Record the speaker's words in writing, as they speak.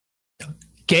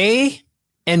Gay,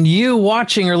 and you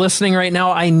watching or listening right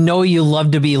now, I know you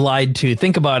love to be lied to.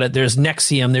 Think about it. There's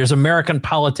NXIVM, there's American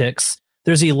politics,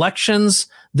 there's elections,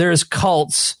 there's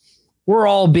cults. We're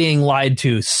all being lied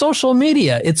to. Social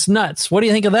media, it's nuts. What do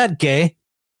you think of that, Gay?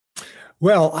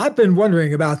 Well, I've been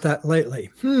wondering about that lately.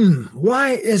 Why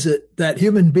is it that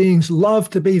human beings love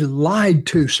to be lied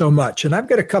to so much? And I've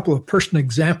got a couple of personal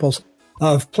examples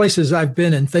of places I've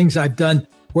been and things I've done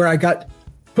where I got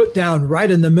put down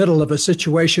right in the middle of a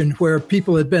situation where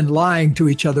people had been lying to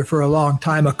each other for a long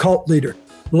time, a cult leader.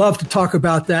 Love to talk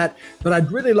about that, but I'd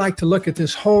really like to look at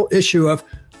this whole issue of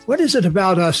what is it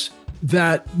about us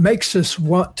that makes us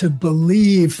want to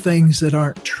believe things that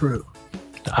aren't true?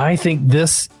 I think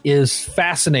this is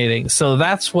fascinating. So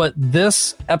that's what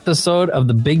this episode of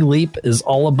The Big Leap is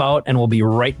all about, and we'll be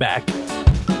right back.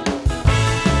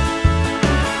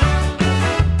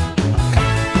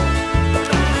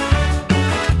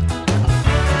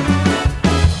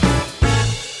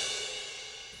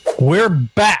 We're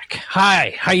back.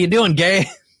 Hi, how you doing, Gay?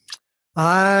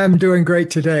 I'm doing great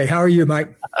today. How are you,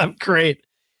 Mike? I'm great.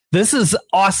 This is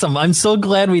awesome. I'm so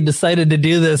glad we decided to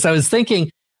do this. I was thinking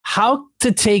how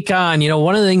to take on,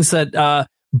 one of the things that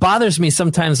bothers me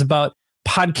sometimes about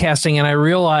podcasting, and I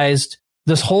realized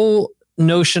this whole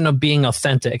notion of being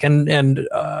authentic. And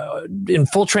in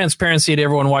full transparency to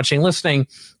everyone watching, listening,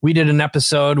 we did an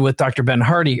episode with Dr. Ben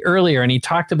Hardy earlier, and he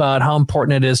talked about how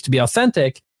important it is to be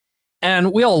authentic.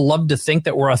 And we all love to think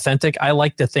that we're authentic. I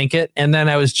like to think it. And then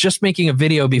I was just making a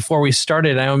video before we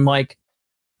started, and I'm like,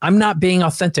 I'm not being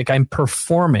authentic. I'm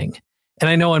performing. And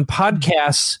I know in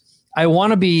podcasts, I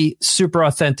want to be super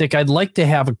authentic. I'd like to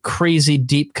have a crazy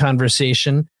deep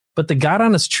conversation, but the God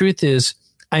honest truth is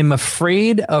I'm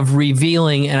afraid of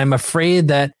revealing, and I'm afraid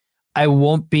that I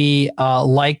won't be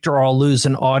liked or I'll lose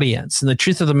an audience. And the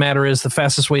truth of the matter is the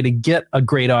fastest way to get a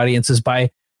great audience is by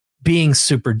being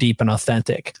super deep and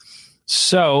authentic.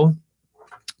 So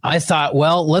I thought,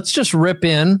 well, let's just rip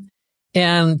in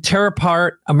and tear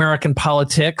apart American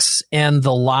politics and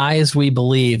the lies we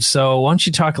believe. So why don't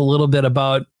you talk a little bit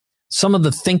about some of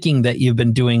the thinking that you've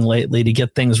been doing lately to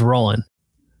get things rolling?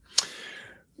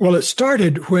 Well, it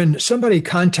started when somebody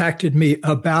contacted me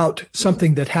about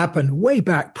something that happened way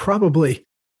back, probably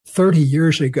 30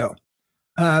 years ago.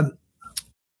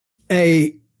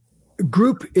 A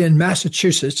group in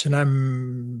Massachusetts, and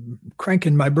I'm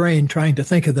cranking my brain trying to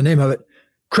think of the name of it,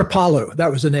 Kripalu,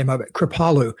 that was the name of it,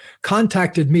 Kripalu,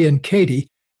 contacted me and Katie,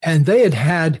 and they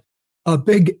had a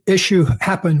big issue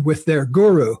happen with their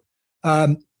guru.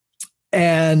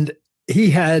 And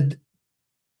he had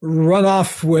run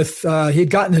off with, he'd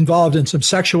gotten involved in some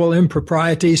sexual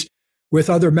improprieties with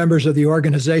other members of the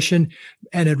organization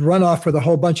and had run off with a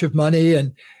whole bunch of money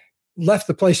and left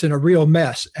the place in a real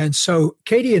mess. And so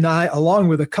Katie and I, along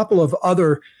with a couple of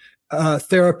other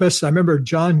therapists, I remember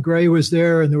John Gray was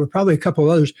there, and there were probably a couple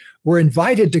of others, were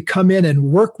invited to come in and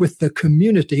work with the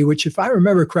community, which, if I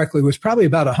remember correctly, was probably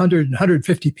about 100,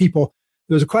 150 people.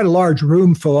 There was quite a large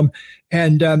room full of them.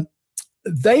 And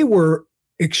they were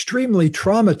extremely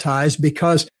traumatized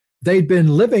because they'd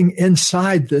been living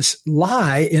inside this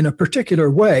lie in a particular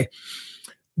way.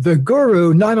 The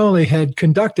guru not only had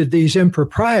conducted these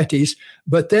improprieties,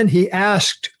 but then he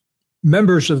asked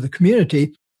members of the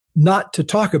community not to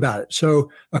talk about it.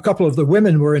 So a couple of the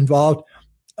women were involved,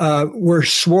 were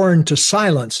sworn to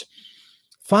silence.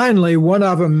 Finally, one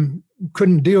of them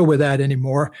couldn't deal with that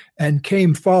anymore and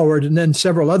came forward, and then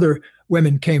several other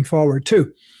women came forward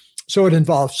too. So it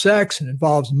involves sex and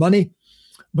involves money.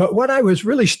 But what I was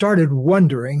really started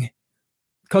wondering,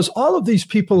 because all of these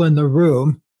people in the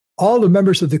room, all the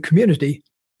members of the community,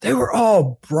 they were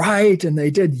all bright and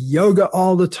they did yoga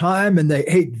all the time and they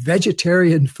ate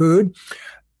vegetarian food.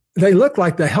 They looked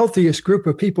like the healthiest group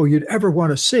of people you'd ever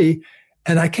want to see.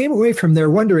 And I came away from there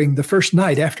wondering the first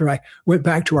night after I went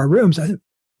back to our rooms, I said,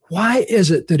 why is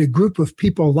it that a group of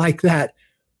people like that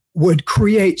would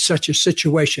create such a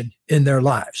situation in their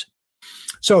lives?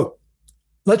 So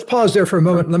let's pause there for a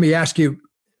moment. Let me ask you,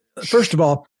 first of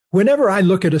all, whenever I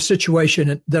look at a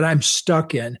situation that I'm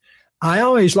stuck in, I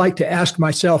always like to ask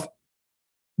myself,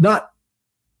 not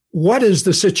what is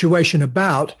the situation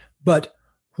about, but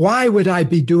why would I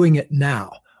be doing it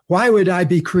now? Why would I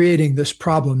be creating this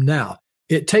problem now?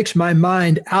 It takes my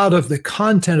mind out of the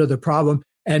content of the problem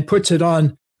and puts it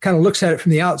on, kind of looks at it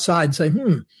from the outside and say,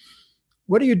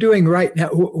 what are you doing right now?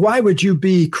 Why would you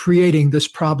be creating this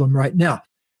problem right now?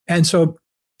 And so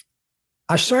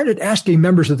I started asking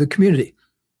members of the community,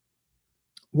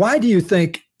 why do you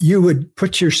think you would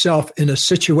put yourself in a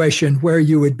situation where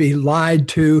you would be lied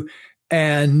to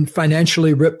and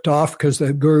financially ripped off because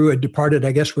the guru had departed,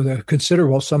 I guess, with a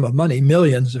considerable sum of money,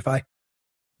 millions, if I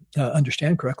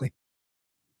understand correctly.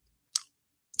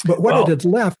 But what it had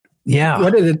left,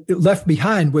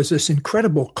 behind was this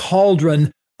incredible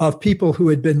cauldron of people who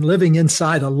had been living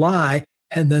inside a lie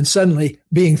and then suddenly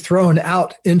being thrown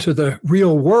out into the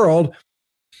real world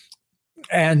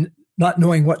and not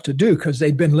knowing what to do because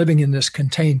they'd been living in this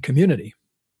contained community.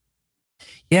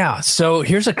 Yeah. So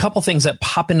here's a couple things that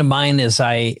pop into mind as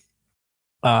I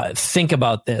think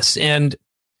about this. And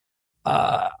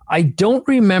I don't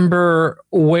remember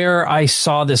where I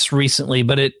saw this recently,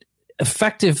 but it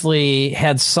effectively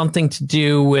had something to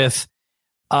do with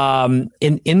an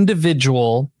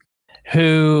individual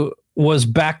who was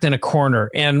backed in a corner.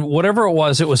 And whatever it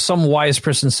was some wise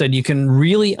person said, you can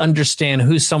really understand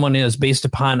who someone is based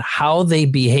upon how they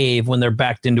behave when they're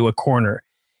backed into a corner.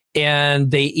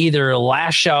 And they either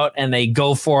lash out and they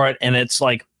go for it, and it's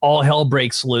like all hell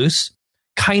breaks loose.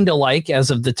 Kind of like as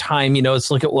of the time,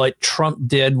 let's look at what Trump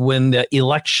did when the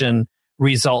election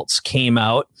results came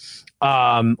out,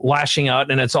 lashing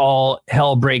out, and it's all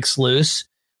hell breaks loose.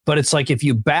 But it's like if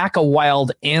you back a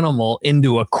wild animal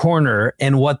into a corner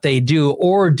and what they do,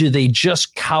 or do they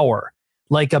just cower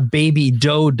like a baby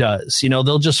doe does?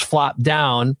 They'll just flop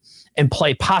down and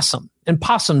play possum, and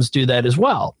possums do that as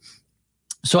well.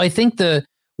 So I think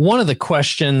one of the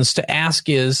questions to ask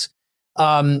is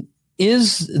an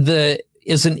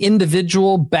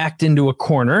individual backed into a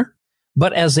corner,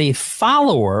 but as a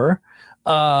follower,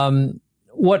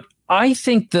 what I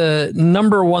think the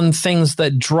number one things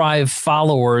that drive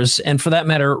followers, and for that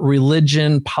matter,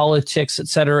 religion, politics,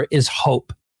 etc., is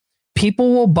hope.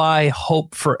 People will buy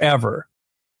hope forever.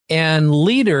 And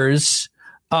leaders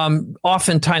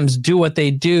oftentimes do what they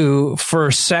do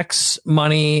for sex,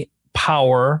 money,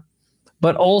 power,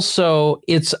 but also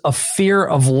it's a fear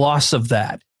of loss of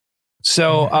that.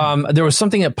 So there was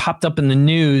something that popped up in the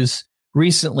news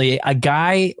recently. A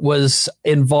guy was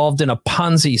involved in a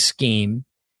Ponzi scheme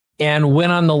and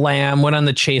went on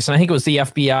the chase. And I think it was the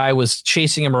FBI was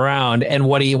chasing him around. And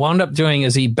what he wound up doing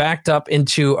is he backed up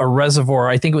into a reservoir.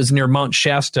 I think it was near Mount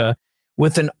Shasta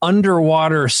with an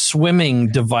underwater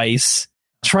swimming device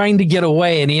trying to get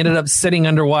away. And he ended up sitting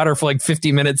underwater for like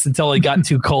 50 minutes until it got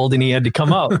too cold and he had to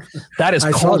come out. That is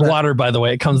cold water, by the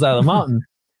way. It comes out of the mountain.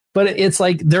 But it's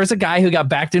like there's a guy who got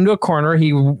backed into a corner.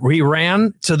 He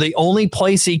ran to the only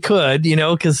place he could,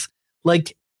 because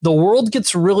like the world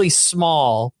gets really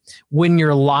small when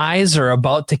your lies are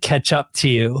about to catch up to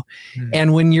you.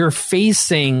 And when you're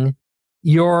facing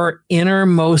your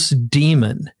innermost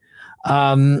demon.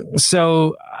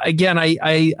 So again,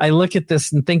 I look at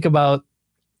this and think about,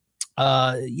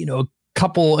 a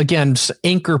couple, again,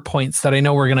 anchor points that I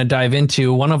know we're going to dive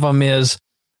into. One of them is,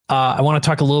 I want to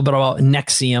talk a little bit about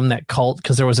NXIVM, that cult,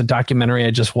 because there was a documentary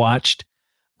I just watched.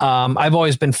 I've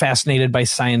always been fascinated by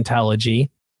Scientology.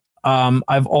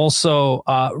 I've also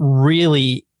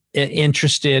really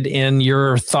interested in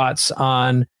your thoughts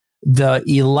on the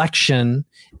election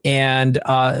and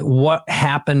what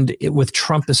happened with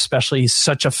Trump, especially. He's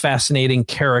such a fascinating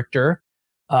character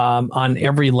on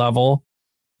every level.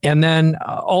 And then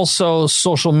also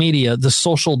social media, The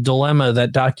Social Dilemma,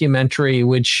 that documentary,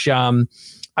 which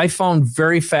I found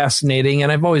very fascinating.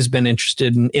 And I've always been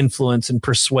interested in influence and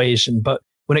persuasion. But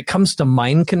when it comes to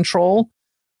mind control,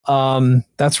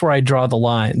 that's where I draw the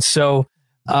line. So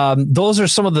those are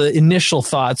some of the initial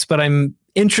thoughts, but I'm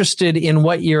interested in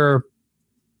what your,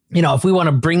 if we want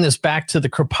to bring this back to the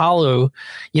Kripalu,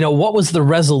 what was the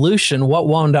resolution? What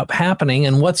wound up happening?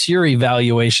 And what's your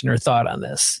evaluation or thought on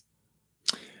this?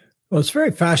 Well, it's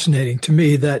very fascinating to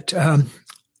me that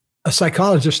a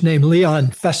psychologist named Leon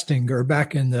Festinger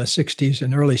back in the 60s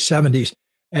and early 70s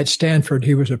at Stanford,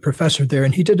 he was a professor there,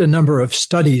 and he did a number of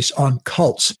studies on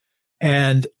cults.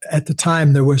 And at the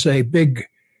time, there was a big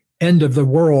end of the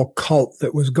world cult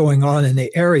that was going on in the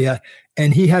area.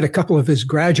 And he had a couple of his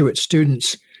graduate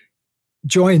students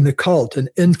join the cult and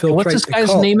infiltrate What's this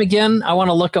guy's name again? I want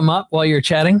to look him up while you're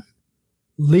chatting.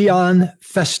 Leon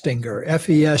Festinger,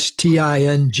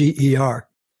 Festinger.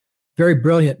 Very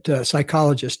brilliant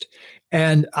psychologist.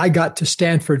 And I got to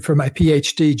Stanford for my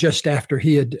PhD just after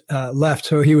he had left.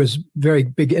 So he was a very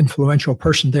big influential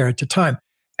person there at the time.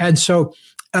 And so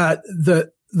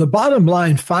the bottom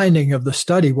line finding of the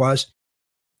study was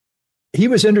he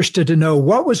was interested to know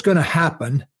what was going to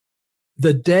happen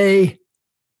the day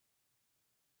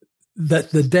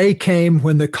came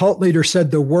when the cult leader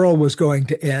said the world was going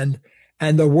to end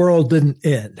and the world didn't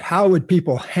end. How would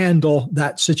people handle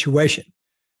that situation?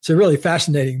 It's a really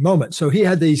fascinating moment. So he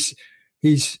had his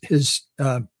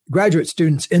graduate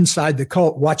students inside the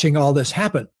cult watching all this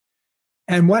happen.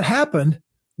 And what happened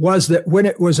was that when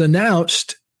it was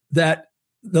announced that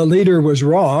the leader was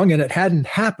wrong and it hadn't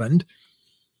happened,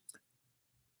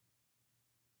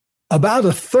 about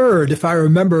a third, if I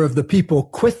remember, of the people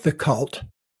quit the cult,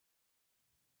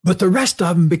 but the rest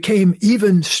of them became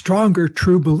even stronger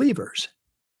true believers.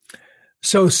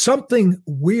 So something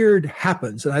weird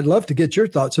happens, and I'd love to get your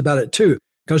thoughts about it too,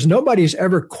 because nobody's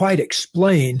ever quite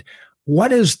explained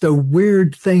what is the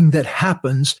weird thing that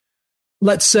happens.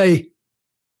 Let's say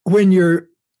when your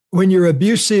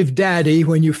abusive daddy,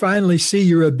 when you finally see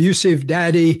your abusive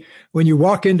daddy, when you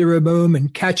walk into a room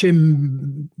and catch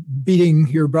him beating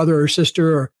your brother or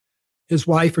sister or his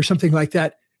wife or something like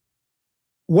that,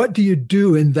 what do you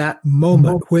do in that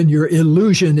moment when your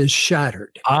illusion is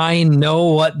shattered? I know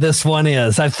what this one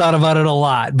is. I've thought about it a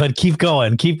lot, but keep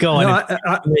going. No,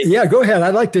 yeah, go ahead.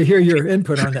 I'd like to hear your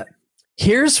input on that.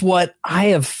 Here's what I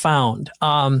have found.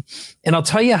 And I'll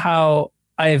tell you how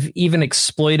I've even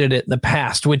exploited it in the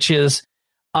past, which is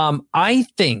I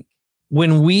think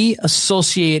when we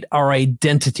associate our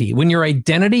identity, when your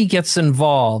identity gets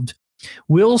involved,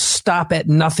 we'll stop at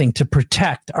nothing to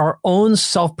protect our own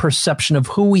self-perception of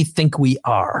who we think we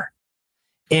are.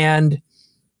 And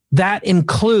that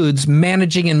includes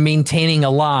managing and maintaining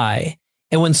a lie.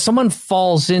 And when someone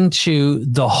falls into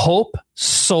the hope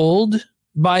sold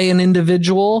by an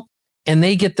individual and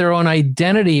they get their own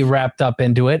identity wrapped up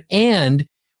into it, and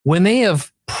when they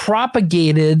have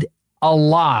propagated a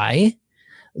lie,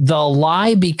 the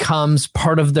lie becomes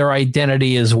part of their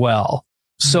identity as well.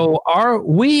 So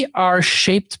we are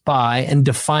shaped by and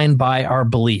defined by our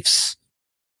beliefs.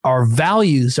 Our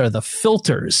values are the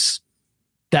filters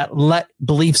that let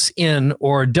beliefs in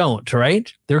or don't,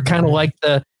 right? They're kind of like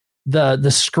the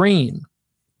screen.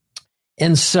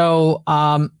 And so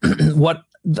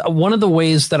one of the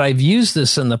ways that I've used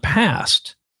this in the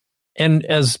past, and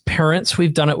as parents,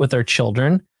 we've done it with our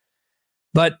children,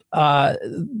 but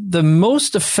the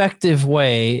most effective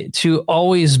way to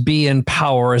always be in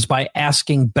power is by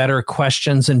asking better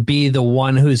questions and be the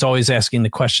one who's always asking the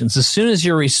questions. As soon as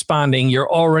you're responding, you're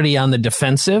already on the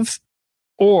defensive,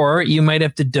 or you might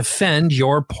have to defend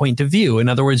your point of view. In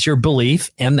other words, your belief,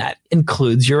 and that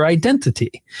includes your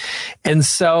identity. And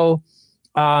so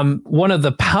one of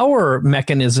the power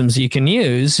mechanisms you can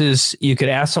use is you could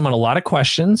ask someone a lot of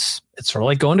questions. It's sort of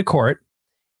like going to court.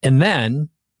 And then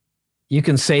you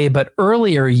can say, but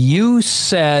earlier you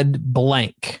said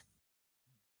blank.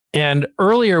 And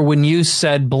earlier when you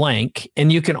said blank,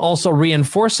 and you can also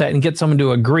reinforce that and get someone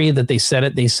to agree that they said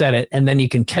it, and then you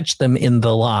can catch them in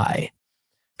the lie.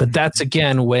 But that's,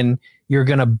 again, when you're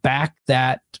going to back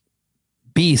that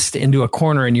beast into a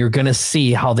corner and you're going to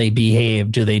see how they behave.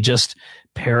 Do they just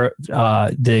do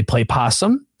they play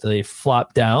possum? Do they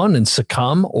flop down and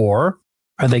succumb, or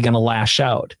are they going to lash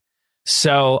out?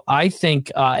 So I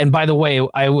think, and by the way,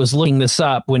 I was looking this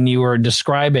up when you were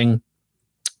describing.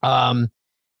 So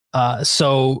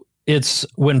it's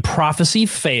when prophecy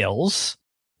fails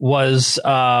was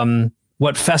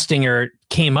what Festinger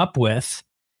came up with,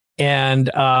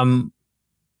 and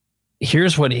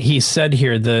here's what he said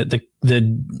here: the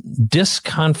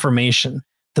disconfirmation.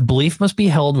 The belief must be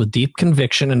held with deep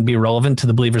conviction and be relevant to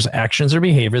the believer's actions or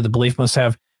behavior. The belief must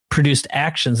have produced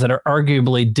actions that are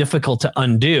arguably difficult to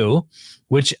undo,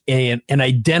 which an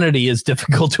identity is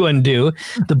difficult to undo.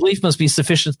 The belief must be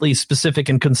sufficiently specific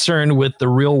and concerned with the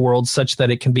real world such that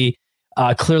it can be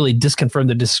clearly disconfirmed.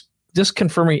 The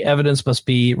disconfirming evidence must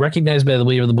be recognized by the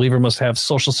believer. The believer must have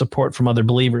social support from other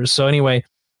believers. So anyway,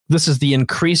 this is the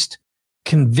increased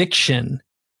conviction.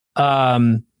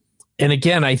 And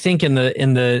again, I think in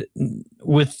the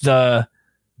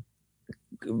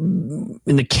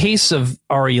case of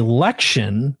our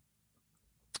election,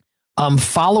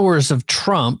 followers of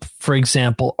Trump, for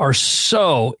example, are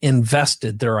so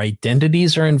invested. Their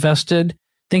identities are invested.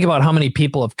 Think about how many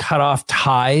people have cut off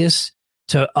ties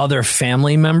to other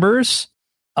family members.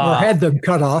 Or had them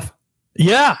cut off.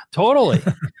 Yeah, totally.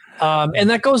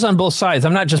 And that goes on both sides.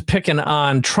 I'm not just picking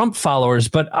on Trump followers,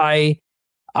 but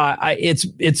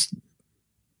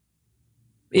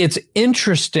it's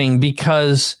interesting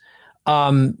because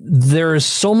there's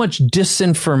so much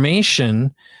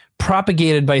disinformation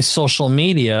propagated by social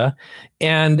media,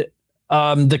 and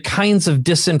the kinds of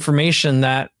disinformation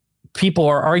that people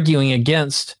are arguing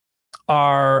against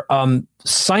are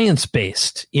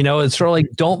science-based. You know, it's sort of like,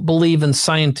 don't believe in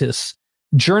scientists.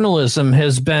 Journalism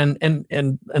has been,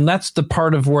 and that's the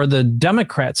part of where the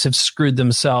Democrats have screwed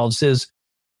themselves, is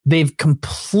they've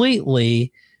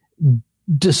completely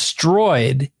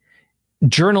destroyed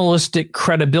journalistic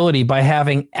credibility by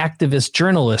having activist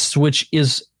journalists, which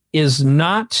is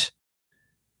not,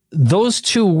 those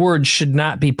two words should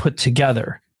not be put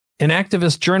together. An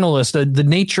activist journalist, the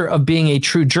nature of being a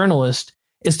true journalist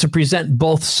is to present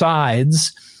both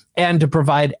sides and to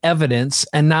provide evidence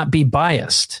and not be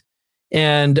biased.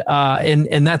 And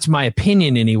that's my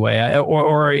opinion anyway.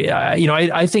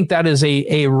 I think that is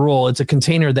a rule. It's a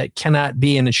container that cannot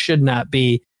be, and it should not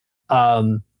be.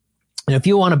 And if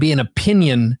you want to be an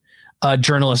opinion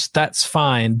journalist, that's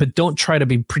fine, but don't try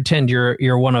to pretend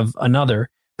you're one of another.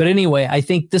 But anyway, I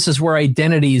think this is where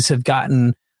identities have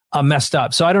gotten messed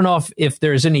up. So I don't know if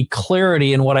there's any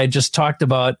clarity in what I just talked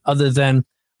about, other than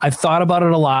I've thought about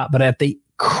it a lot, but at the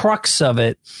crux of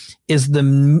it is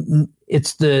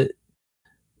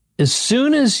as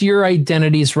soon as your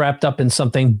identity is wrapped up in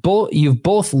something, you've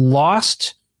both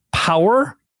lost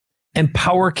power, and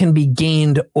power can be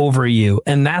gained over you.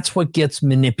 And that's what gets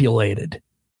manipulated.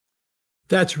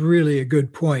 That's really a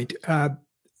good point.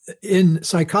 In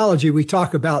psychology, we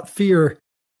talk about fear,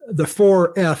 the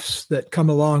 4 F's that come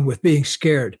along with being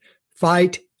scared: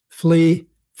 fight, flee,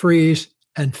 freeze,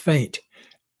 and faint.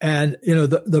 And,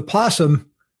 the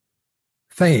possum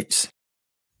faints.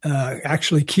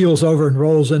 Actually keels over and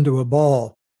rolls into a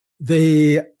ball.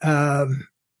 The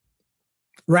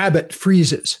rabbit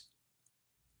freezes.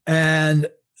 And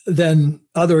then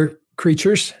other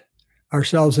creatures,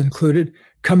 ourselves included,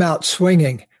 come out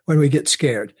swinging when we get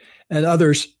scared, and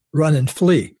others run and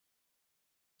flee.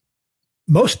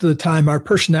 Most of the time, our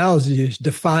personality is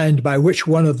defined by which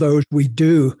one of those we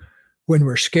do when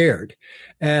we're scared.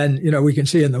 And, we can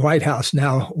see in the White House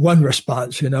now one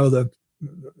response, the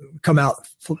come out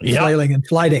flailing and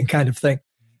flighting kind of thing.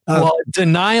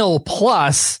 Denial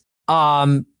plus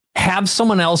have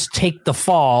someone else take the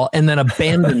fall and then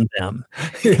abandon them.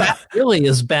 Yeah. That really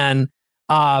has been,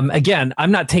 again,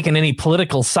 I'm not taking any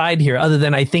political side here, other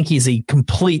than I think he's a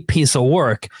complete piece of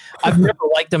work. I've never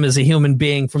liked him as a human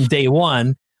being from day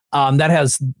one. That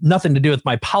has nothing to do with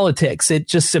my politics. It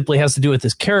just simply has to do with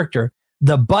his character.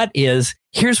 The but is,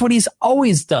 here's what he's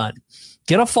always done.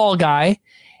 Get a fall guy.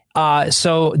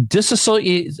 So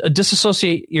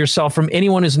disassociate yourself from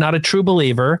anyone who's not a true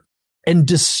believer and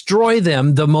destroy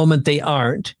them the moment they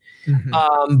aren't.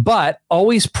 Mm-hmm. But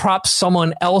always prop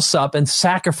someone else up and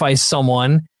sacrifice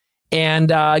someone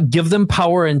and give them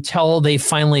power until they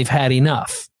finally have had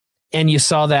enough. And you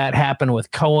saw that happen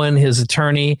with Cohen, his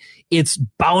attorney. It's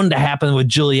bound to happen with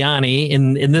Giuliani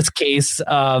in this case.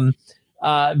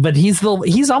 But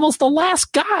he's almost the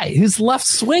last guy who's left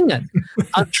swinging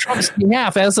on Trump's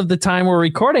behalf as of the time we're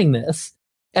recording this,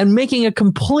 and making a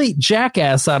complete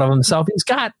jackass out of himself.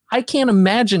 I can't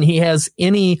imagine he has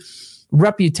any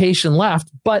reputation left.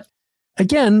 But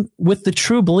again, with the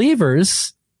true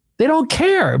believers, they don't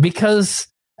care because,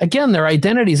 again, their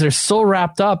identities are so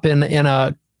wrapped up in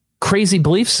a crazy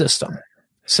belief system.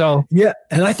 So, yeah.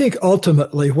 And I think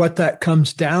ultimately what that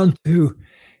comes down to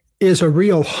is a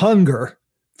real hunger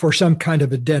for some kind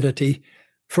of identity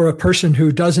for a person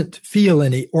who doesn't feel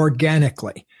any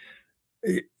organically.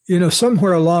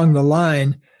 Somewhere along the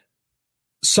line,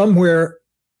 somewhere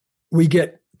we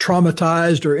get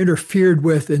traumatized or interfered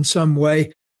with in some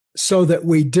way so that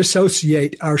we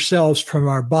dissociate ourselves from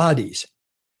our bodies.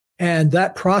 And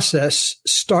that process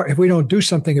if we don't do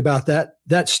something about that,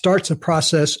 that starts a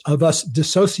process of us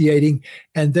dissociating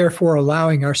and therefore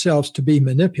allowing ourselves to be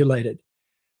manipulated.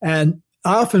 And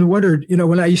I often wondered,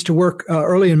 when I used to work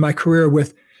early in my career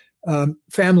with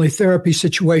family therapy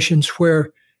situations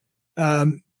where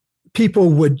people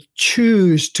would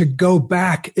choose to go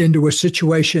back into a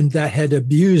situation that had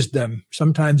abused them,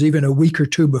 sometimes even a week or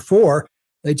two before.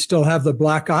 They'd still have the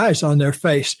black eyes on their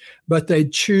face, but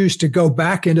they'd choose to go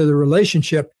back into the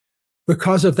relationship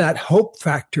because of that hope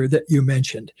factor that you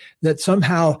mentioned, that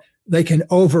somehow they can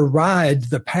override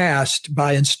the past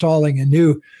by installing a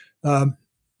new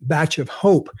batch of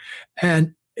hope.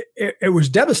 And it was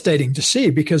devastating to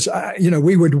see because,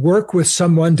 we would work with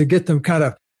someone to get them kind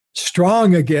of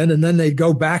strong again, and then they'd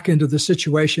go back into the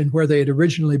situation where they had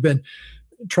originally been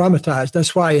traumatized.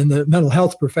 That's why in the mental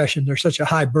health profession, there's such a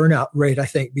high burnout rate, I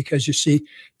think, because you see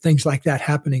things like that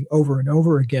happening over and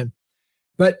over again.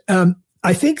 But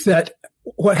I think that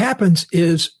what happens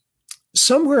is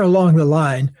somewhere along the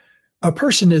line, a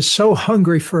person is so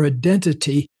hungry for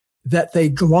identity that they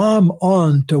glom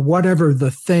on to whatever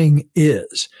the thing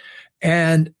is.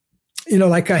 And,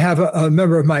 like I have a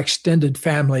member of my extended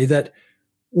family that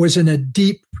was in a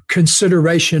deep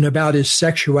consideration about his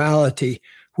sexuality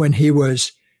when he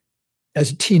was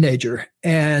as a teenager,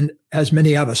 and as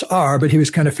many of us are, but he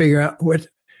was kind of figuring out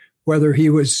whether he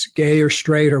was gay or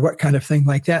straight or what kind of thing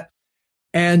like that.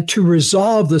 And to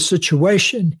resolve the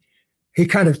situation, he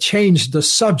kind of changed the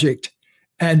subject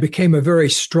and became a very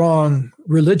strong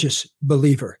religious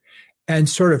believer and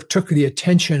sort of took the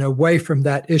attention away from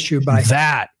that issue by...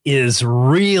 That is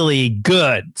really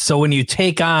good. So when you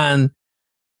take on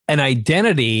an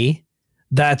identity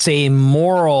that's a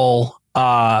moral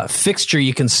fixture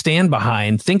you can stand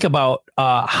behind. Think about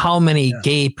how many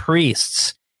gay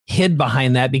priests hid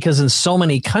behind that, because in so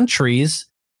many countries,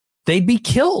 they'd be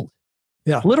killed.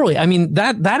 Yeah, literally. I mean,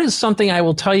 that is something I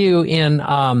will tell you in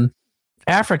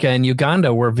Africa and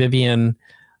Uganda, where Vivian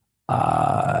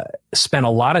spent a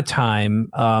lot of time.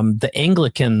 The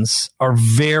Anglicans are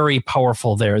very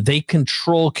powerful there. They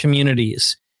control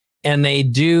communities, and they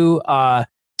do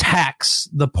tax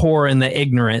the poor and the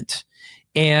ignorant.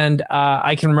 And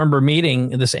I can remember meeting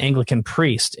this Anglican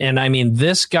priest, and I mean,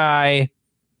 this guy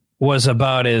was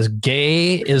about as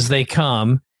gay as they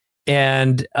come,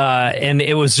 and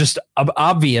it was just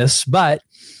obvious. But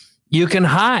you can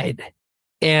hide,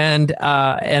 and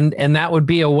that would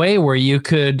be a way where you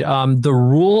could the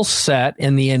rule set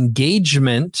and the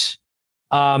engagement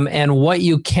and what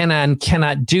you can and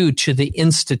cannot do to the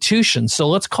institution. So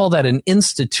let's call that an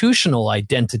institutional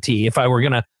identity. If I were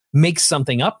going to make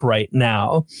something up right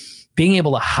now, being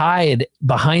able to hide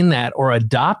behind that or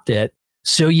adopt it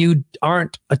so you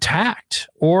aren't attacked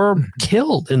or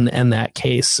killed in that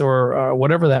case, or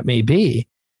whatever that may be.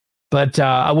 But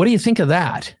what do you think of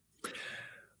that?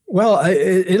 Well,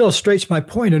 it illustrates my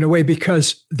point in a way,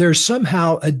 because there's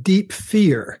somehow a deep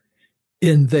fear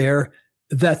in there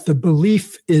that the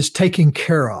belief is taken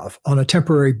care of on a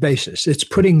temporary basis. It's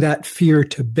putting that fear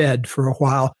to bed for a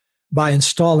while by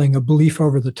installing a belief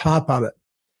over the top of it.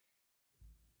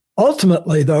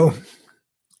 Ultimately, though,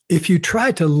 if you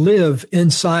try to live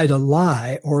inside a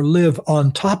lie or live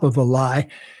on top of a lie,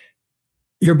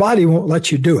 your body won't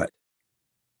let you do it.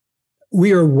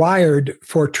 We are wired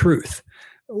for truth.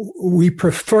 We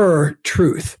prefer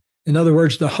truth. In other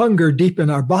words, the hunger deep in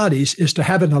our bodies is to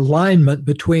have an alignment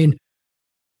between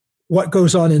what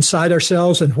goes on inside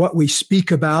ourselves and what we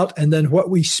speak about, and then what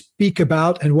we speak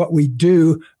about and what we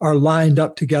do are lined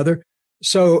up together.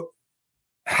 So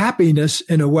happiness,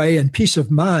 in a way, and peace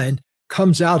of mind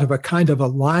comes out of a kind of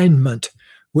alignment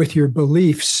with your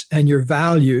beliefs and your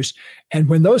values. And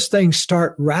when those things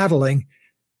start rattling,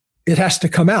 it has to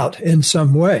come out in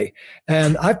some way.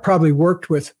 And I've probably worked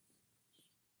with,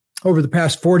 over the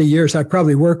past 40 years, I've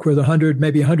probably worked with 100,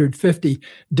 maybe 150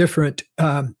 different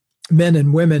men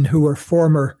and women who were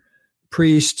former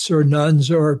priests or nuns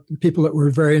or people that were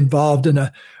very involved in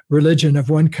a religion of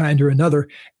one kind or another.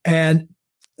 And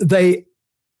they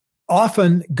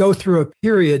often go through a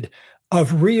period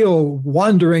of real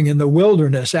wandering in the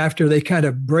wilderness after they kind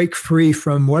of break free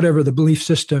from whatever the belief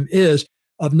system is,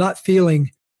 of not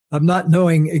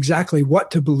knowing exactly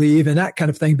what to believe and that kind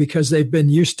of thing, because they've been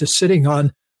used to sitting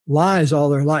on lies all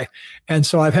their life. And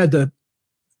so I've had the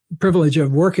privilege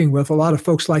of working with a lot of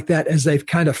folks like that as they've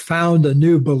kind of found a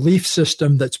new belief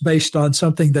system that's based on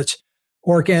something that's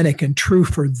organic and true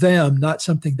for them, not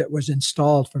something that was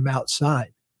installed from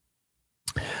outside.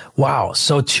 Wow.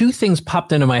 So two things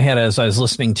popped into my head as I was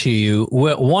listening to you.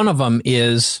 One of them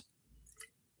is,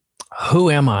 who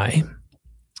am I?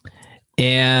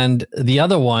 And the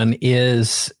other one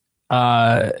is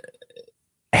having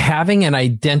an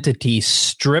identity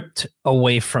stripped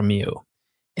away from you.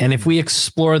 And if we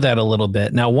explore that a little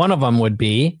bit, now one of them would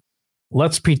be,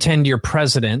 let's pretend you're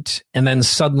president and then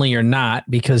suddenly you're not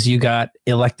because you got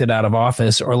elected out of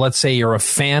office. Or let's say you're a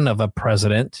fan of a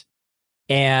president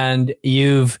and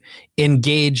you've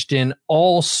engaged in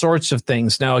all sorts of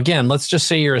things. Now, again, let's just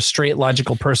say you're a straight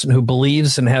logical person who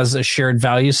believes and has a shared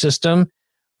value system,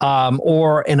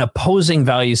 or an opposing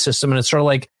value system. And it's sort of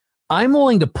like, I'm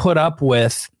willing to put up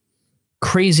with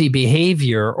crazy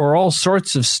behavior or all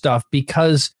sorts of stuff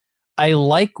because I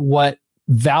like what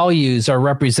values are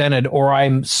represented, or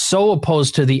I'm so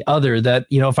opposed to the other that,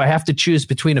 if I have to choose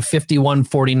between a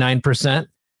 51-49%,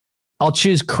 I'll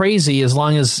choose crazy as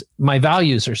long as my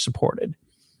values are supported.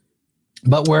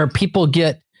 But where people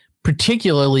get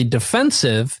particularly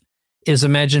defensive is,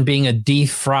 imagine being a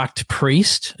defrocked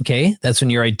priest. Okay. That's when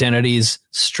your identity is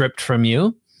stripped from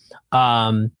you,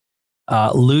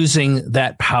 losing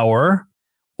that power,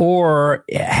 or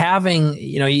having,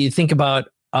 you think about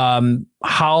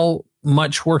how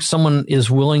much work someone is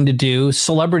willing to do.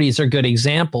 Celebrities are good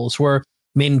examples where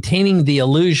maintaining the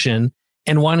illusion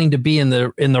and wanting to be in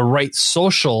the right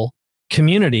social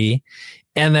community,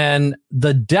 and then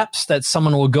the depths that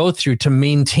someone will go through to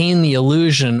maintain the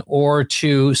illusion or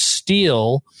to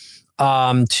steal,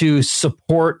 to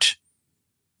support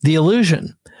the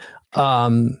illusion.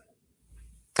 Go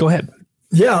ahead.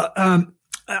 Yeah.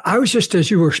 I was just,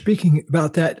 as you were speaking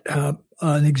about that,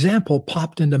 an example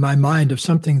popped into my mind of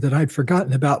something that I'd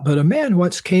forgotten about. But a man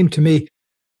once came to me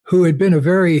who had been a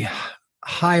very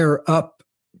higher up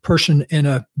person in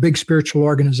a big spiritual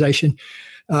organization.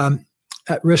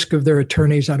 at risk of their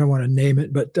attorneys, I don't want to name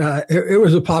it, but it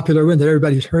was a popular one that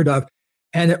everybody's heard of.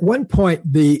 And at one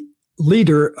point, the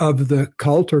leader of the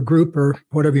cult or group or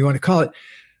whatever you want to call it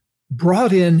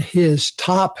brought in his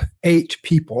top 8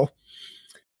 people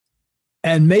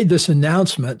and made this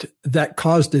announcement that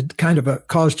caused kind of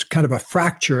a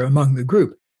fracture among the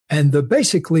group. And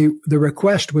basically the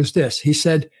request was this. He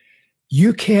said,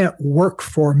 "You can't work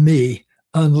for me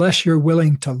unless you're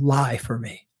willing to lie for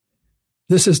me.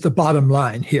 This is the bottom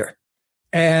line here."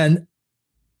 And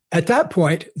at that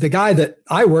point, the guy that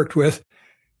I worked with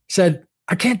said,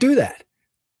 "I can't do that,"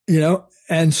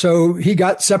 and so he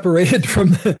got separated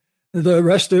from the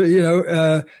rest of,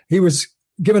 he was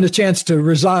given a chance to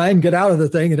resign, get out of the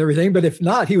thing and everything. But if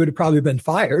not, he would have probably been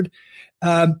fired.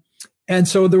 And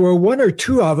so there were 1 or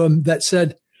 2 of them that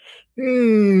said,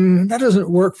 that doesn't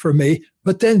work for me.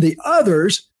 But then the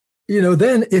others,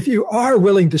 then if you are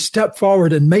willing to step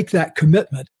forward and make that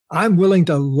commitment, I'm willing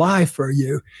to lie for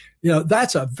you.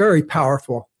 That's a very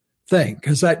powerful thing,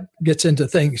 because that gets into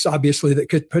things, obviously, that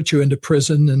could put you into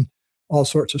prison and all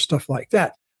sorts of stuff like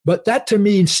that. But that to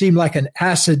me seemed like an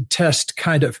acid test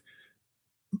kind of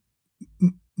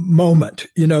moment,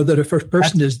 that if a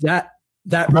person is that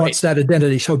right, wants that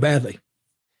identity so badly.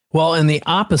 Well, and the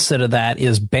opposite of that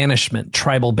is banishment,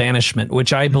 tribal banishment,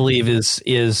 which I believe is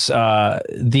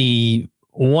the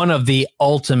one of the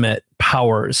ultimate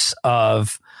powers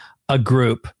of a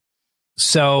group.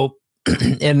 So,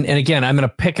 and again, I'm going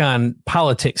to pick on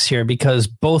politics here, because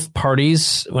both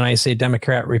parties, when I say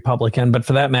Democrat, Republican, but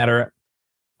for that matter,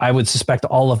 I would suspect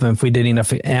all of them, if we did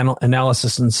enough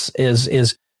analysis,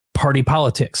 is party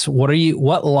politics.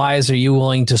 What lies are you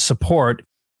willing to support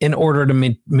in order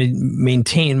to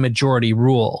maintain majority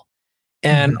rule?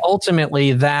 And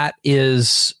ultimately, that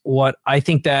is what I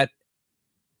think that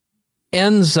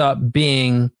ends up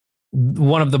being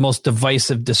one of the most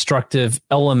divisive, destructive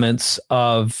elements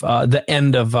of the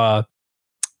end of a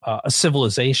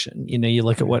civilization. You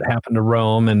look at what happened to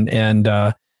Rome,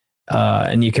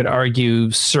 and you could argue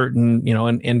certain,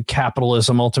 in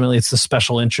capitalism, ultimately it's the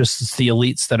special interests, it's the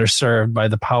elites that are served by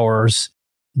the powers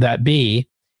that be.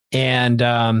 And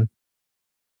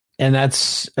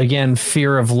that's, again,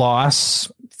 fear of loss,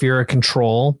 fear of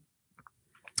control.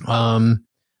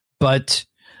 But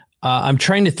I'm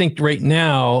trying to think right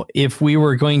now, if we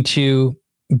were going to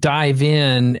dive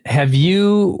in, have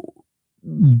you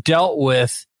dealt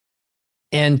with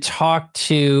and talked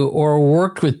to or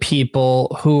worked with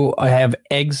people who have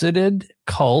exited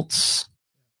cults,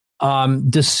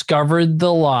 discovered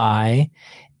the lie,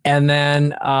 and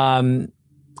then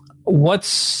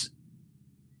what's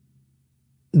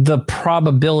the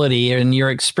probability in your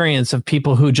experience of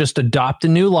people who just adopt a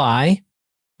new lie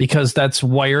because that's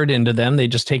wired into them, they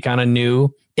just take on a new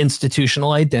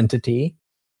institutional identity,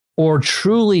 or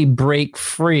truly break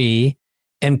free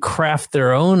and craft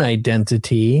their own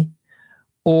identity?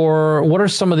 Or what are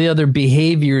some of the other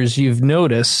behaviors you've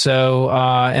noticed? So,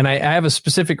 and I have a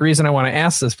specific reason I want to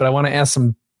ask this, but I want to ask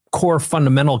some core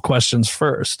fundamental questions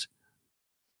first.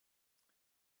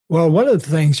 Well, one of the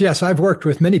things, yes, I've worked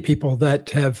with many people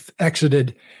that have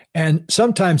exited, and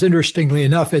sometimes, interestingly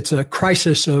enough, it's a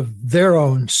crisis of their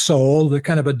own soul, the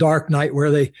kind of a dark night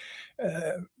where they,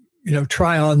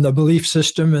 try on the belief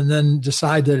system and then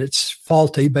decide that it's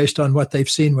faulty based on what they've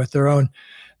seen with their own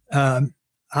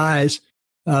eyes.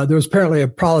 There was apparently a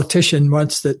politician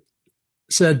once that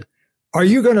said, "Are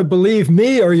you going to believe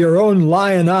me or your own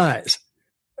lying eyes?"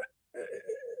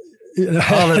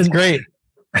 Oh, that's great.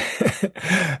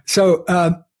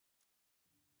 So,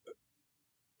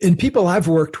 in people I've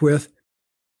worked with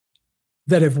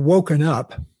that have woken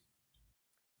up,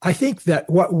 I think that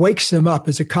what wakes them up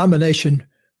is a combination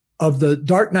of the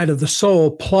dark night of the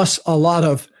soul plus a lot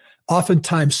of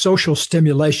oftentimes social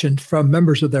stimulation from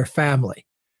members of their family.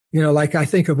 Like I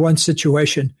think of one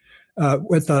situation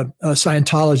with a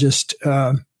Scientologist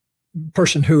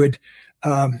person who had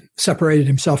separated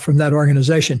himself from that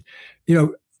organization.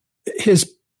 Some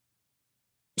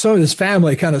of his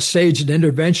family kind of staged an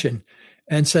intervention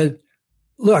and said,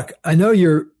 "Look, I know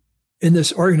you're in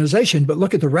this organization, but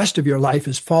look at the rest of your life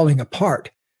is falling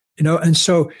apart." And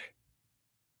so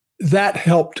that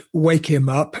helped wake him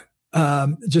up,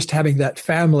 just having that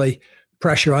family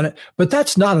pressure on it. But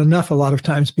that's not enough a lot of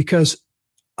times, because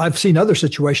I've seen other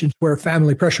situations where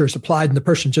family pressure is applied and the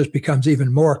person just becomes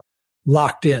even more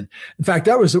locked in. In fact,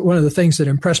 that was one of the things that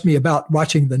impressed me about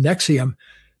watching the NXIVM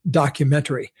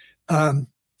documentary.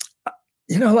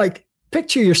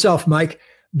 Picture yourself, Mike,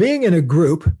 being in a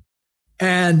group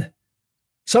and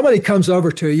somebody comes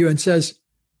over to you and says,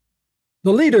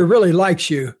 "The leader really likes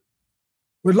you,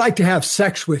 would like to have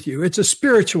sex with you. It's a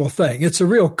spiritual thing. It's a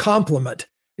real compliment,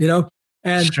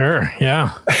 And sure,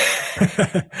 yeah.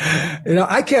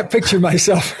 I can't picture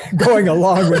myself going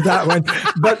along with that one,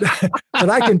 but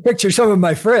I can picture some of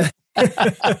my friends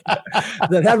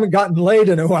that haven't gotten laid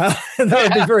in a while. And that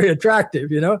would be very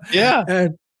attractive, Yeah.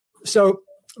 And so,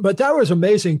 but that was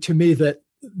amazing to me that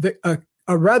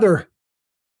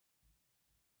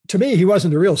to me, he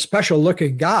wasn't a real special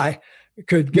looking guy.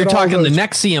 You're talking the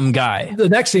NXIVM guy. The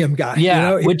NXIVM guy.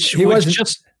 Yeah. Which was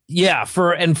just,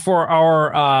 for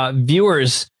our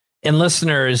viewers and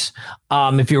listeners,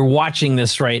 if you're watching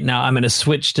this right now, I'm going to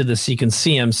switch to this so you can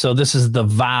see him. So this is The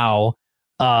Vow,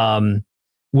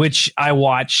 which I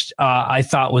watched. I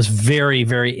thought was very,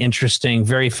 very interesting,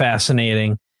 very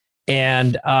fascinating.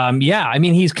 And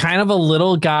he's kind of a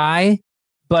little guy,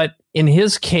 but in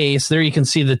his case, there you can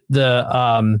see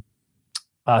the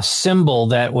symbol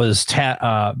that was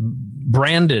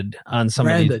branded on some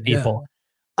of these people.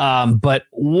 Yeah. But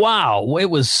wow, it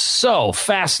was so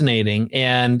fascinating.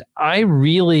 And I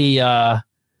really, I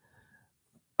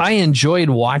enjoyed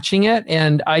watching it.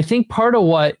 And I think part of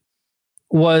what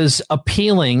was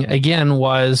appealing again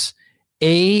was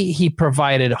he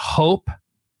provided hope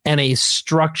and a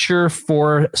structure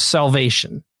for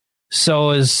salvation. So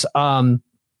is,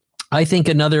 I think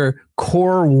another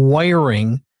core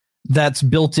wiring that's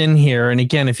built in here. And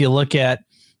again, if you look at,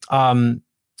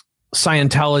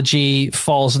 Scientology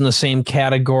falls in the same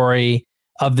category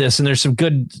of this, and there's some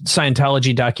good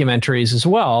Scientology documentaries as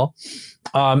well.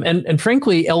 And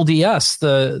frankly, LDS,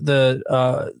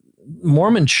 the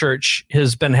Mormon Church,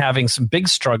 has been having some big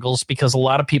struggles because a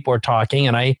lot of people are talking,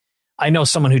 and I know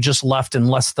someone who just left in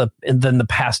less than the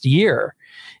past year,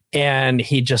 and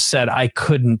he just said, I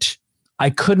couldn't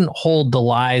hold the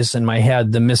lies in my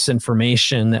head, the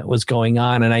misinformation that was going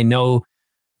on, and I know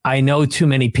too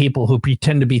many people who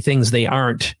pretend to be things they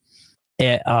aren't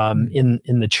in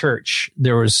the church.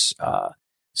 There was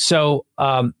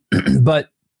but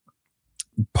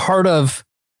part of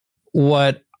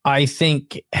what I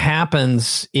think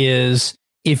happens is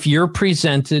if you're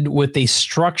presented with a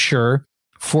structure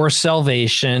for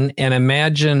salvation, and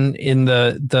imagine in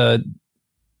the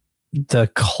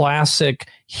classic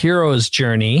hero's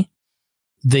journey,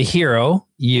 the hero,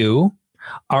 you,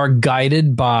 are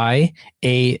guided by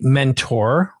a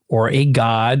mentor or a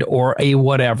god or a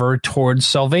whatever towards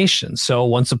salvation. So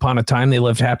once upon a time, they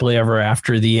lived happily ever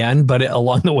after the end, but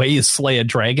along the way, you slay a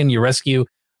dragon, you rescue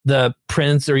the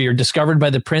prince, or you're discovered by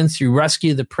the prince, you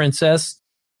rescue the princess,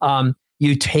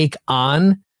 you take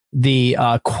on the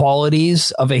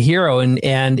qualities of a hero.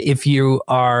 And if you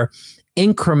are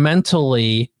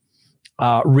incrementally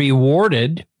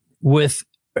rewarded with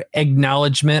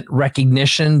acknowledgement,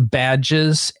 recognition,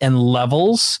 badges, and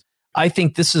levels, I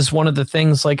think this is one of the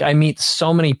things, like I meet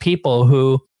so many people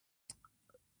who,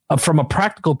 from a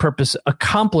practical purpose,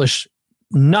 accomplish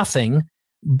nothing,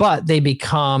 but they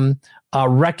become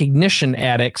recognition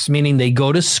addicts, meaning they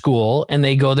go to school and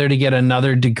they go there to get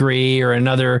another degree or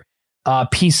another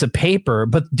piece of paper,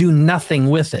 but do nothing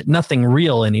with it, nothing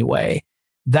real anyway.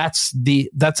 That's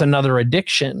another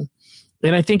addiction.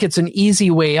 And I think it's an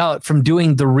easy way out from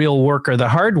doing the real work or the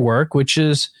hard work, which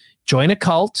is join a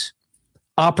cult,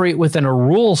 operate within a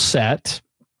rule set,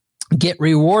 get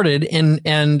rewarded,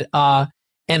 and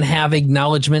have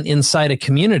acknowledgement inside a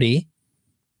community.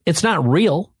 It's not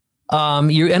real.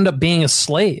 You end up being a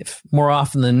slave more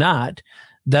often than not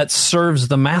that serves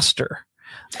the master.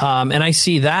 And I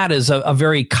see that as a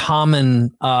very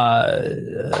common,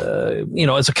 as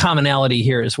a commonality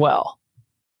here as well.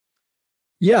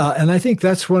 Yeah, and I think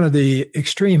that's one of the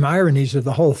extreme ironies of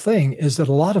the whole thing is that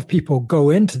a lot of people go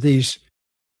into these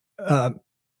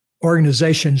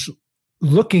organizations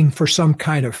looking for some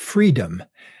kind of freedom.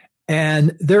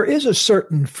 And there is a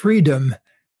certain freedom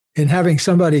in having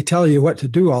somebody tell you what to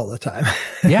do all the time.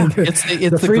 Yeah, it's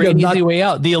the great easy way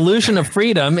out. The illusion of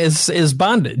freedom is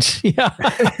bondage. Yeah.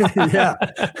 Yeah.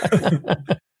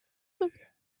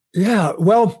 Yeah.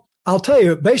 Well, I'll tell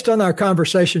you, based on our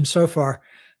conversation so far,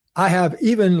 I have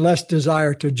even less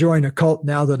desire to join a cult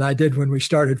now than I did when we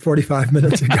started 45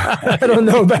 minutes ago. I don't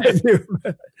know about you.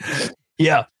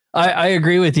 Yeah, I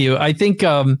agree with you. I think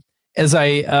as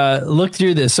I look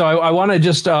through this, so I want to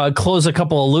just close a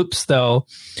couple of loops, though,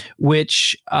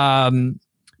 which,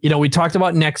 we talked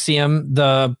about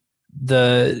NXIVM.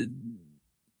 The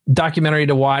documentary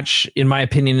to watch, in my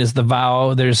opinion, is The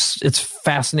Vow. It's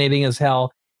fascinating as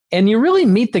hell. And you really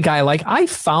meet the guy. Like, I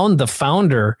found the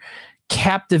founder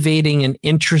captivating and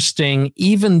interesting,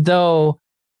 even though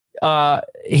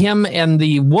him and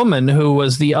the woman who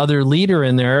was the other leader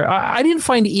in there, I didn't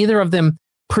find either of them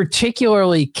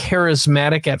particularly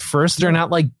charismatic at first. They're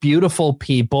not like beautiful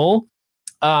people.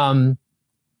 But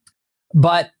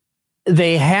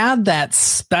they had that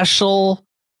special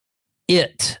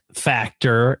it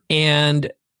factor,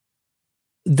 and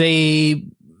they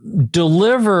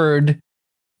delivered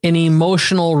an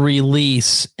emotional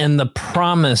release and the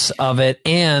promise of it,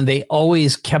 and they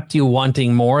always kept you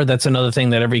wanting more. That's another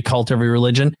thing that every cult, every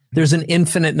religion, there's an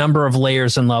infinite number of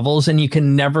layers and levels, and you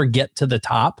can never get to the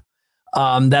top.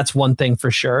 That's one thing for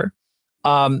sure.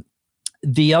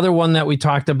 The other one that we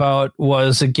talked about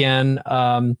was, again,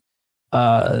 the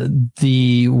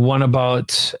one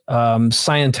about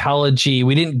Scientology.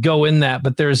 We didn't go in that,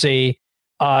 but there's a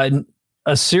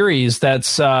series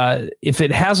that's, if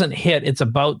it hasn't hit, it's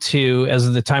about to, as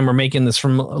of the time we're making this,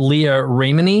 from Leah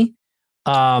Remini.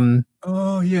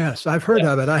 Oh yes, I've heard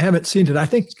of it. I haven't seen it. I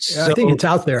think it's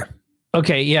out there.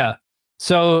 Okay, yeah.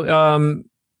 So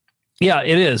yeah,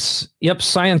 it is. Yep,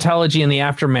 Scientology and the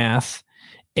Aftermath.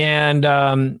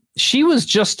 And she was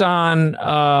just on,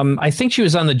 I think she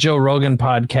was on the Joe Rogan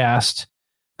podcast.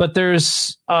 But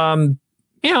there's,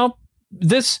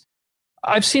 this,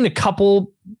 I've seen a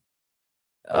couple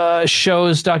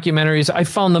shows, documentaries. I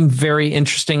found them very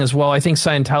interesting as well. I think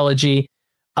Scientology,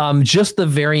 just the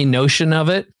very notion of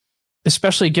it,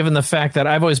 especially given the fact that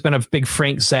I've always been a big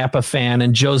Frank Zappa fan,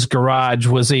 and Joe's Garage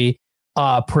was a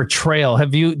portrayal.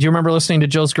 Do you remember listening to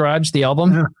Joe's Garage, the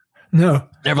album? No.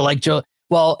 Never liked Joe.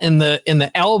 Well, in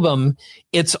the album,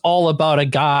 it's all about a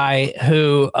guy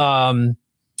who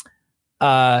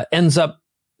ends up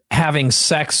having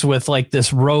sex with like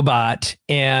this robot,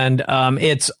 and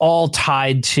it's all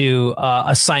tied to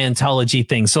a Scientology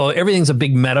thing. So everything's a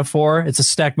big metaphor. It's a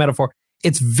stacked metaphor.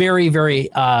 It's very, very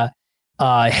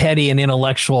heady and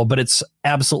intellectual, but it's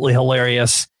absolutely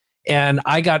hilarious. And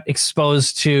I got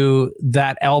exposed to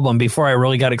that album before I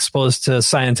really got exposed to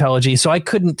Scientology, so I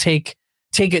couldn't take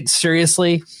it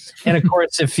seriously. And of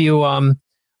course, if you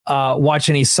watch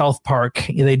any South Park,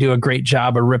 they do a great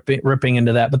job of ripping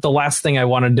into that. But the last thing I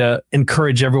wanted to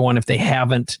encourage everyone, if they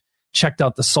haven't checked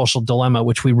out The Social Dilemma,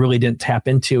 which we really didn't tap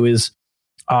into, is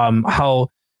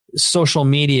how social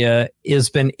media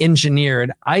has been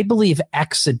engineered, I believe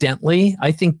accidentally.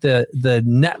 I think the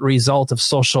net result of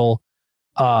social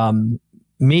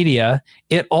media,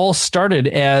 it all started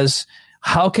as,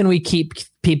 how can we keep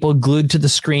people glued to the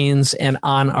screens and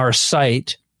on our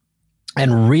site?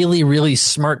 And really, really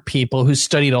smart people who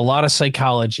studied a lot of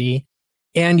psychology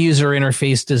and user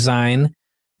interface design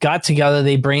got together,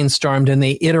 they brainstormed, and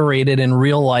they iterated in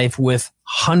real life with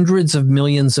hundreds of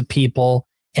millions of people,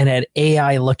 and had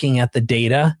AI looking at the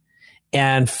data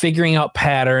and figuring out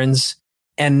patterns.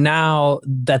 And now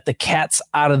that the cat's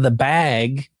out of the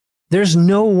bag, there's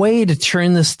no way to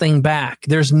turn this thing back.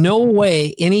 There's no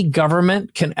way any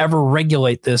government can ever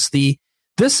regulate this.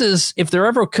 This is, if there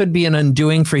ever could be an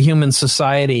undoing for human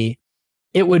society,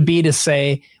 it would be to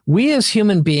say, we as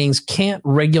human beings can't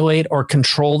regulate or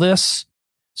control this.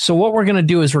 So what we're going to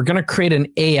do is we're going to create an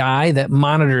AI that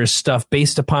monitors stuff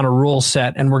based upon a rule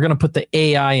set, and we're going to put the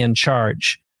AI in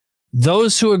charge.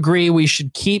 Those who agree we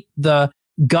should keep the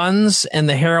guns and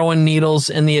the heroin needles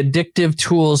and the addictive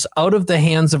tools out of the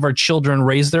hands of our children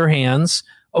raise their hands.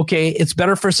 Okay, it's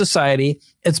better for society.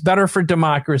 It's better for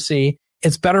democracy.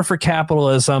 It's better for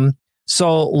capitalism.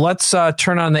 So let's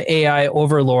turn on the AI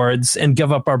overlords and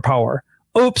give up our power.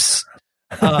 Oops.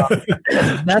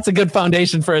 That's a good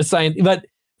foundation for a science,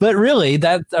 but really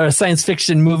that's a science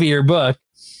fiction movie or book.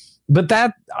 But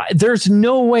that there's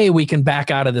no way we can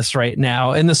back out of this right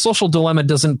now. And The Social Dilemma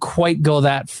doesn't quite go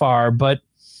that far. But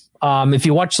if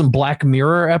you watch some Black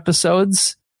Mirror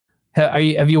episodes,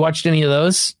 have you watched any of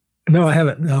those? No, I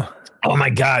haven't. No. Oh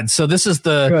my God. So this is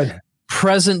the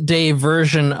present day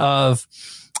version of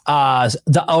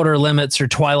The Outer Limits or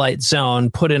Twilight Zone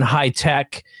put in high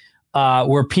tech,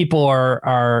 where people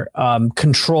are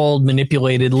controlled,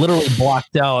 manipulated, literally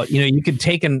blocked out. You know, you could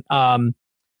take an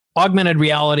augmented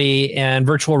reality, and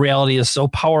virtual reality is so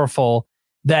powerful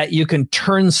that you can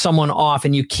turn someone off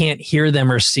and you can't hear them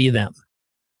or see them.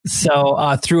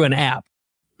 So through an app,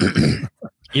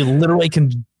 you literally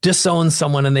can disown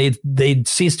someone and they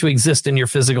cease to exist in your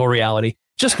physical reality.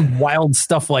 Just wild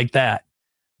stuff like that.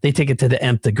 They take it to the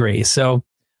nth degree. So,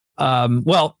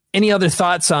 well, any other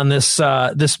thoughts on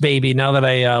this baby now that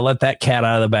I let that cat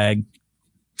out of the bag?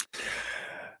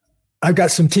 I've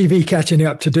got some TV catching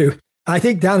up to do. I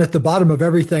think down at the bottom of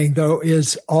everything, though,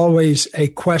 is always a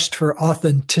quest for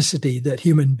authenticity that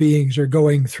human beings are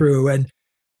going through. And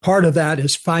part of that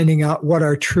is finding out what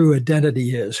our true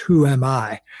identity is. Who am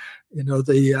I? You know,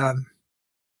 the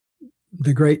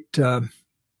great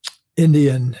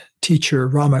Indian teacher,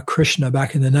 Ramakrishna,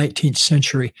 back in the 19th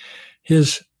century.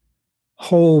 His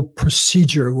whole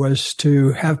procedure was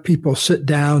to have people sit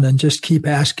down and just keep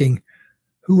asking,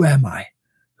 who am I?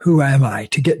 Who am I?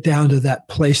 To get down to that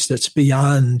place that's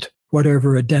beyond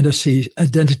whatever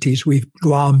identities we've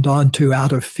glommed onto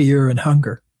out of fear and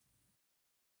hunger.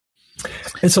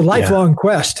 It's a lifelong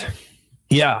quest.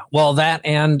 Yeah. Well, that,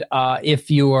 and if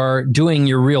you are doing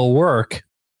your real work,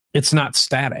 it's not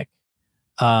static.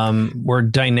 We're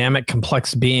dynamic,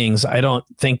 complex beings. I don't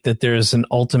think that there's an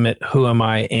ultimate "who am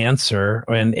I" answer.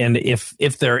 And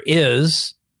if there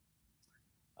is,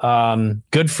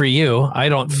 good for you. I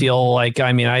don't feel like,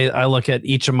 I look at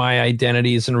each of my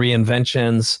identities and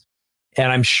reinventions,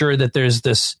 and I'm sure that there's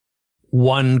this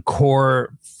one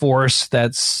core force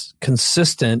that's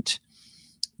consistent,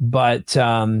 but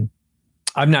I'm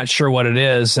not sure what it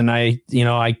is. And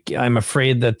I'm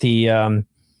afraid that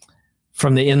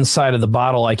from the inside of the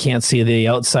bottle, I can't see the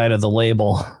outside of the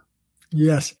label.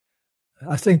 Yes.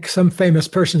 I think some famous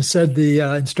person said the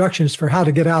instructions for how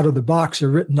to get out of the box are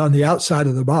written on the outside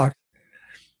of the box.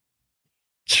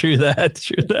 True that.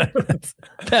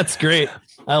 That's great.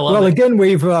 I love it. Well, again,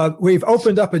 we've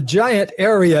opened up a giant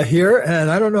area here,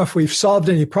 and I don't know if we've solved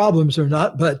any problems or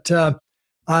not, but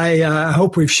I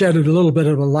hope we've shedded a little bit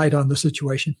of a light on the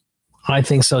situation. I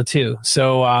think so too.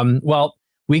 So,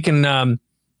 we can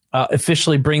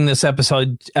officially bring this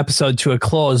episode to a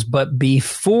close. But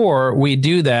before we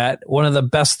do that, one of the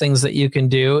best things that you can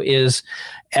do is,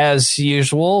 as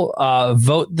usual,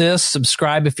 vote this,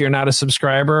 subscribe if you're not a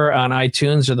subscriber on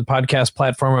iTunes or the podcast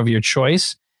platform of your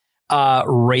choice.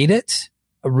 Rate it,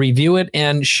 review it,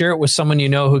 and share it with someone you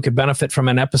know who could benefit from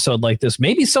an episode like this.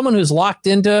 Maybe someone who's locked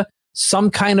into some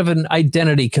kind of an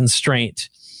identity constraint.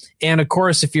 And of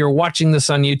course, if you're watching this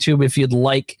on YouTube, if you'd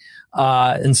like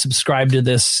and subscribe to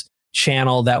this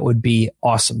channel, that would be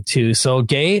awesome too. So,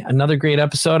 Gay, another great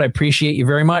episode. I appreciate you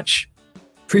very much.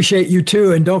 Appreciate you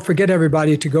too. And don't forget,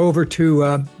 everybody, to go over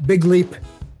to Big Leap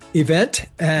event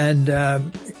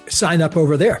and sign up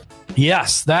over there.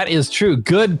 Yes, that is true.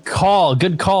 Good call,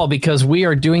 because we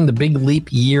are doing the Big Leap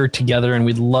year together, and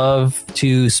we'd love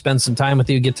to spend some time with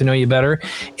you, get to know you better,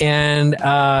 and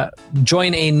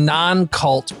join a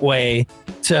non-cult way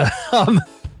to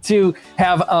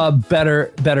have a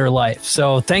better life.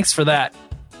 So thanks for that.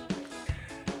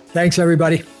 Thanks,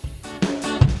 everybody.